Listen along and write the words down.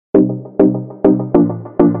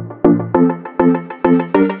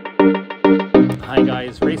Hi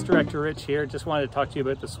guys, Race Director Rich here. Just wanted to talk to you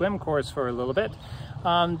about the swim course for a little bit.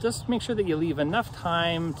 Just make sure that you leave enough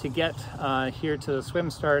time to get here to the swim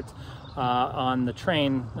start on the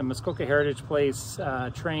train. The Muskoka Heritage Place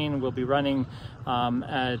train will be running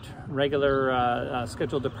at regular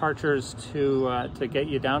scheduled departures to get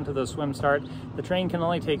you down to the swim start. The train can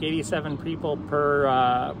only take 87 people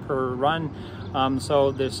per run,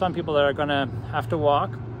 so there's some people that are going to have to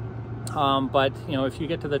walk. But you know, if you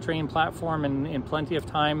get to the train platform in plenty of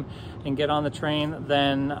time and get on the train,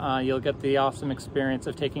 then you'll get the awesome experience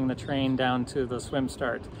of taking the train down to the swim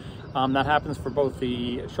start. That happens for both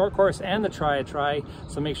the short course and the try,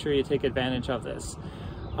 so make sure you take advantage of this.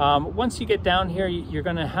 Once you get down here, you're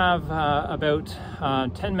going to have about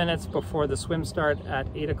 10 minutes before the swim start at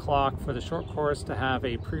 8 o'clock for the short course to have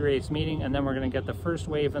a pre-race meeting, and then we're going to get the first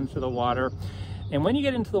wave into the water. And when you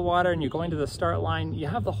get into the water and you're going to the start line, you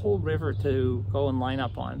have the whole river to go and line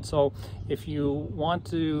up on. So if you want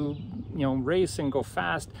to, race and go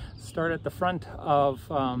fast, start at the front of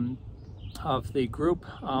the group.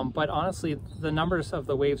 But honestly, the numbers of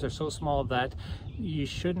the waves are so small that you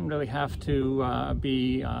shouldn't really have to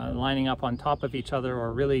be lining up on top of each other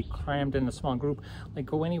or really crammed in a small group. Like,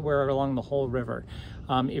 go anywhere along the whole river.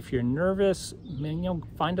 If you're nervous,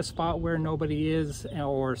 find a spot where nobody is,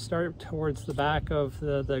 or start towards the back of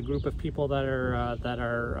the group of people that are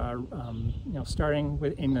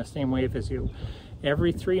starting in the same wave as you.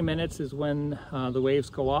 Every 3 minutes is when the waves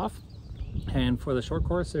go off. And for the short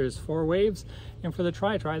course, there's 4 waves, and for the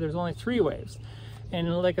try, there's only 3 waves. And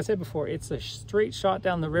like I said before, it's a straight shot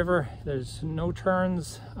down the river. There's no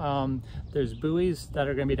turns. There's buoys that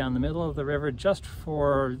are going to be down the middle of the river just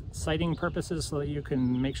for sighting purposes, so that you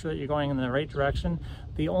can make sure that you're going in the right direction.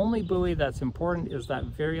 The only buoy that's important is that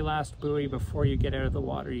very last buoy before you get out of the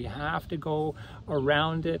water. You have to go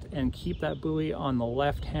around it and keep that buoy on the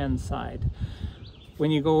left-hand side. When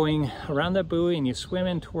you're going around that buoy and you swim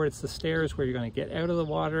in towards the stairs where you're going to get out of the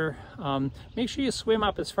water, make sure you swim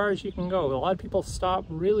up as far as you can go. A lot of people stop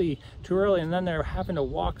really too early, and then they're having to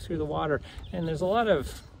walk through the water. And there's a lot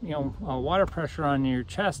of water pressure on your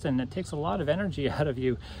chest, and it takes a lot of energy out of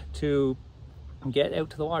you to get out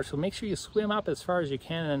to the water. So make sure you swim up as far as you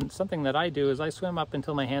can. And something that I do is I swim up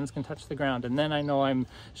until my hands can touch the ground, and then I know I'm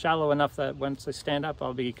shallow enough that once I stand up,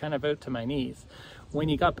 I'll be kind of out to my knees. When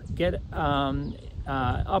you get up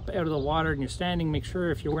out of the water and you're standing, make sure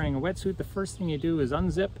if you're wearing a wetsuit, the first thing you do is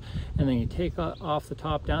unzip, and then you take off the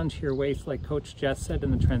top down to your waist, like Coach Jess said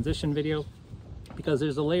in the transition video, because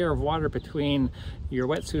there's a layer of water between your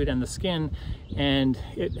wetsuit and the skin, and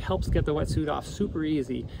it helps get the wetsuit off super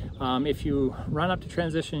easy. If you run up to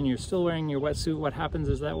transition and you're still wearing your wetsuit, what happens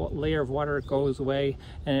is that layer of water goes away,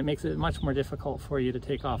 and it makes it much more difficult for you to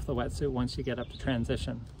take off the wetsuit once you get up to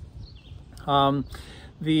transition. When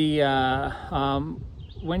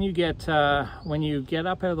you get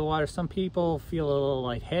up out of the water, some people feel a little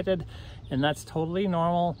lightheaded, and that's totally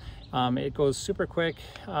normal. It goes super quick,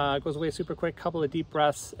 it goes away super quick. Couple of deep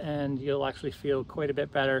breaths and you'll actually feel quite a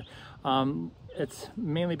bit better. It's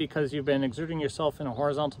mainly because you've been exerting yourself in a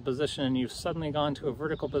horizontal position and you've suddenly gone to a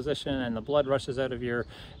vertical position, and the blood rushes out of your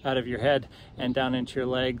head and down into your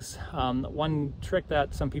legs. One trick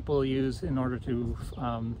that some people use in order to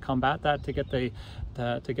combat that, to get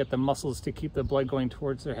the muscles to keep the blood going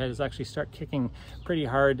towards their head, is actually start kicking pretty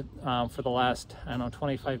hard for the last,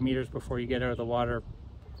 25 meters before you get out of the water.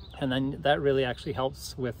 And then that really actually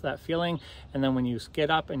helps with that feeling. And then when you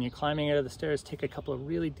get up and you're climbing out of the stairs, take a couple of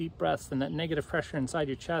really deep breaths, and that negative pressure inside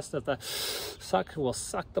your chest of the suck will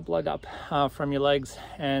suck the blood up from your legs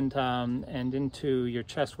and into your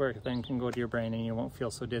chest, where it then can go to your brain and you won't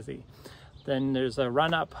feel so dizzy. Then there's a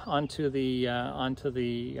run up into the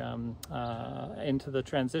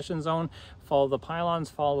transition zone. Follow the pylons,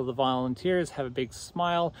 follow the volunteers, have a big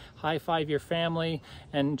smile, high five your family,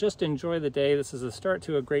 and just enjoy the day. This is a start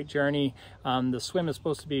to a great journey. The swim is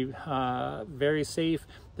supposed to be very safe.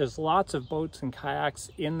 There's lots of boats and kayaks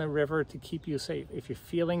in the river to keep you safe. If you're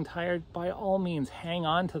feeling tired, by all means, hang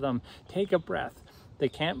on to them. Take a breath. They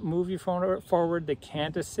can't move you forward. They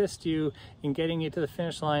can't assist you in getting you to the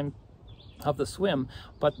finish line of the swim,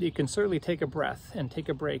 but you can certainly take a breath and take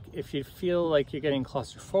a break. If you feel like you're getting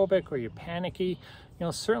claustrophobic or you're panicky,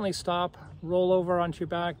 certainly stop, roll over onto your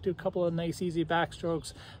back, do a couple of nice easy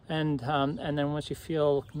backstrokes, and then once you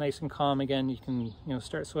feel nice and calm again, you can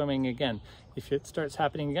start swimming again. If it starts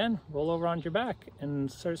happening again, roll over onto your back and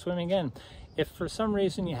start swimming again. If for some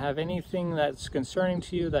reason you have anything that's concerning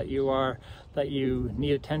to you, that you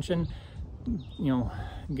need attention,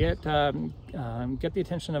 get the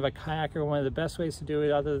attention of a kayaker. One of the best ways to do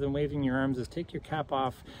it, other than waving your arms, is take your cap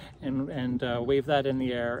off and wave that in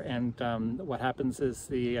the air. And what happens is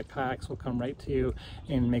the kayaks will come right to you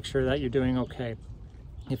and make sure that you're doing okay.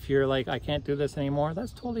 If you're like, I can't do this anymore,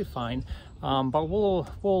 that's totally fine. But we'll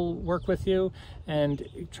work with you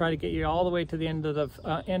and try to get you all the way to the end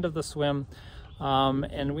of the swim.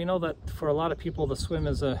 And we know that for a lot of people, the swim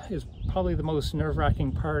is probably the most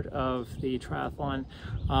nerve-wracking part of the triathlon.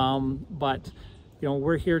 But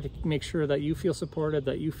we're here to make sure that you feel supported,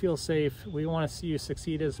 that you feel safe. We want to see you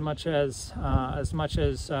succeed as much as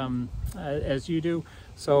you do.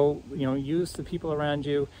 So use the people around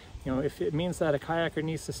you. If it means that a kayaker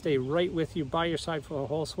needs to stay right with you by your side for the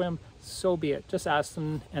whole swim, so be it. Just ask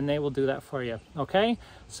them and they will do that for you. Okay?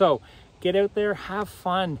 So get out there, have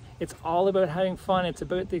fun. It's all about having fun. It's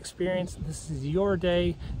about the experience. This is your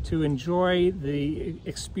day to enjoy the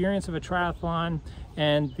experience of a triathlon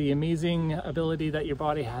and the amazing ability that your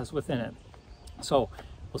body has within it. So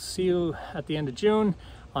we'll see you at the end of June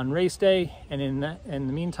on race day. And in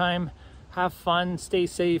the meantime, have fun, stay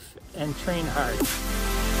safe, and train hard.